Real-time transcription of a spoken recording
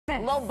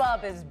Lil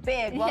Bub is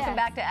big. Welcome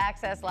back to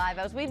Access Live.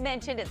 As we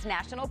mentioned, it's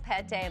National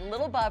Pet Day, and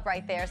Lil Bub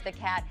right there is the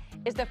cat,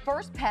 is the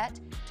first pet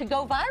to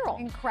go viral.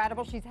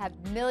 Incredible. She's had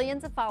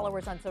millions of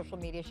followers on social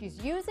media.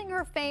 She's using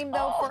her fame,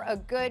 though, for a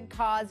good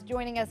cause.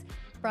 Joining us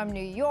from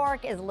New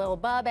York is Lil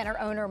Bub and her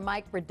owner,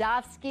 Mike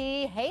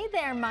Bridavsky. Hey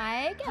there,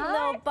 Mike.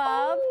 Hi. Lil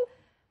Bub.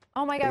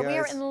 Oh my God, Hey, we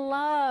are in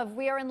love.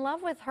 We are in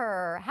love with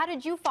her. How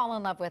did you fall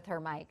in love with her,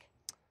 Mike?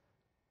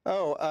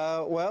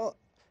 Well,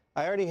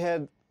 I already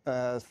had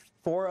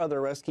 4 other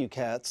rescue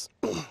cats,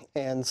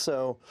 and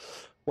so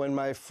when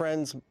my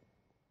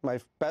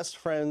best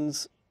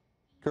friends,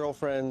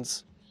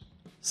 girlfriends,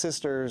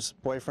 sisters,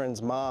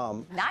 boyfriend's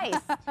mom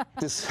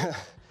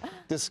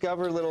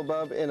discovered Lil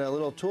Bub in a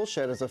little tool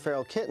shed as a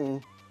feral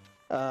kitten,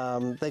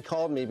 they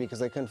called me because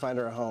they couldn't find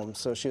her at home.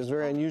 So she was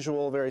very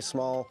unusual, very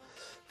small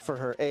for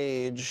her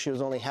age. She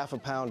was only half a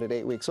pound at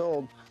 8 weeks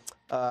old.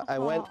 I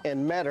went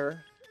and met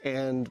her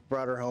and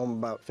brought her home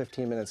about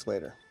 15 minutes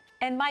later.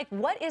 And Mike,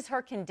 what is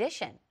her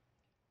condition?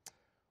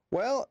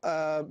 Well,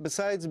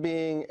 besides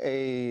being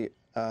a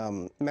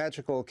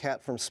magical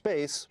cat from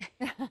space,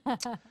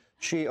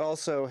 she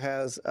also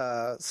has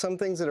some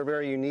things that are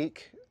very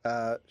unique.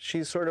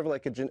 She's sort of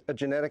like a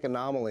genetic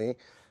anomaly.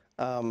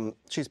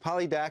 She's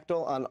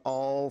polydactyl on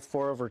all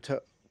 4 of her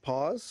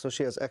paws, so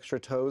she has extra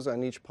toes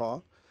on each paw.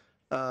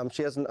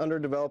 She has an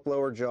underdeveloped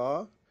lower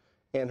jaw,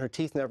 and her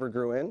teeth never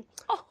grew in.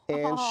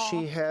 And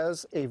she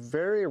has a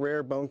very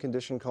rare bone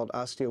condition called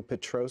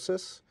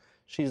osteopetrosis.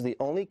 She's the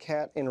only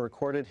cat in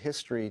recorded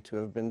history to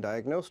have been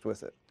diagnosed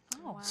with it.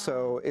 Oh, wow.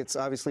 So it's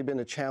obviously been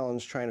a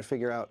challenge trying to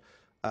figure out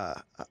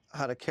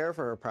how to care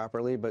for her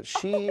properly, but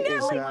she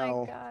is now... Oh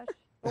my gosh.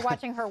 We're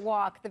watching her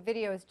walk. The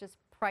video is just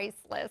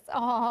priceless.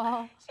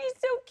 Oh, she's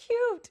so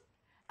cute.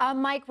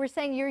 Mike, we're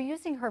saying you're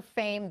using her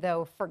fame,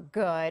 though, for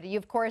good. You,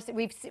 of course,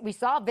 we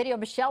saw a video.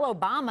 Michelle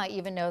Obama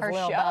even knows her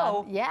Lil show.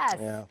 Bub. Yes.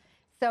 Yeah.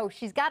 So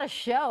she's got a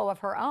show of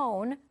her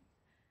own.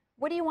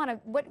 What do you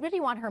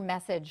want her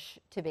message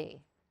to be?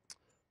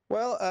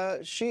 Well,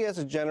 she has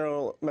a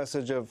general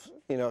message of,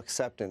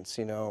 acceptance,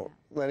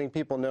 letting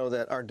people know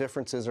that our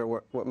differences are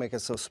what make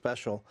us so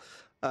special.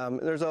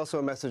 There's also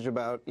a message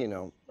about,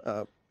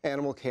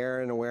 animal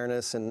care and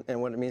awareness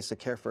and what it means to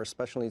care for a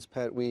special needs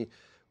pet. We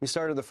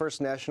started the first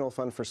national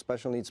fund for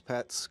special needs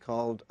pets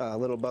called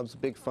Lil Bub's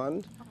Big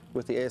Fund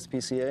with the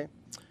ASPCA.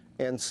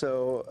 And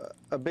so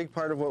a big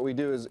part of what we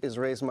do is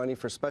raise money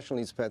for special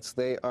needs pets.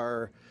 They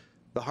are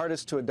the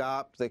hardest to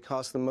adopt, they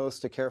cost the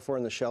most to care for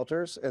in the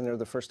shelters, and they're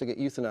the first to get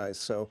euthanized.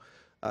 So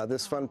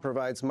this fund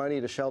provides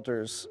money to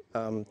shelters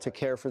to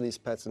care for these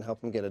pets and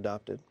help them get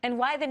adopted. And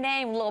why the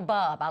name Lil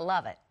Bub? I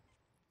love it.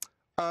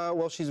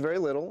 Well, she's very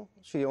little.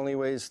 She only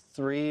weighs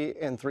 3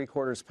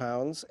 3/4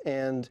 pounds.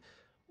 And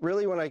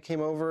really, when I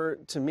came over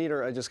to meet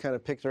her, I just kind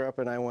of picked her up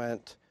and I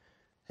went,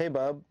 "Hey,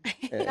 Bub,"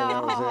 and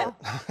that was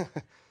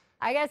it.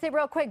 I gotta say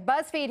real quick,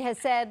 BuzzFeed has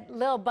said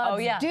Lil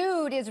Bub's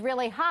dude is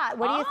really hot.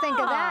 What do you think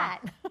of that?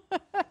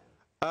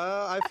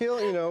 I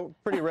feel,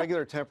 pretty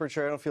regular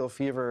temperature. I don't feel a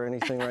fever or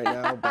anything right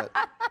now, but.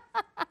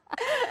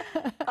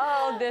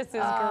 Oh, this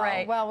is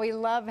great. Well, we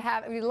love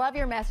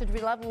your message.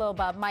 We love Lil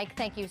Bub. Mike,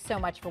 thank you so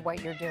much for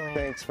what you're doing.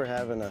 Thanks for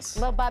having us.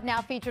 Lil Bub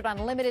now featured on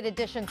limited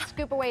edition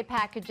Scoop Away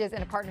packages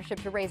in a partnership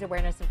to raise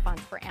awareness and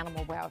funds for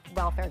animal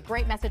welfare.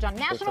 Great message on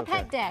National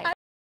Pet Day.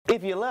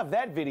 If you love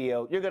that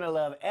video, you're going to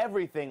love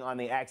everything on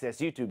the Access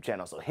YouTube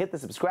channel. So hit the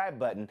subscribe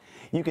button.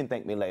 You can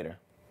thank me later.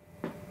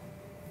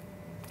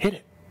 Hit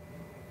it.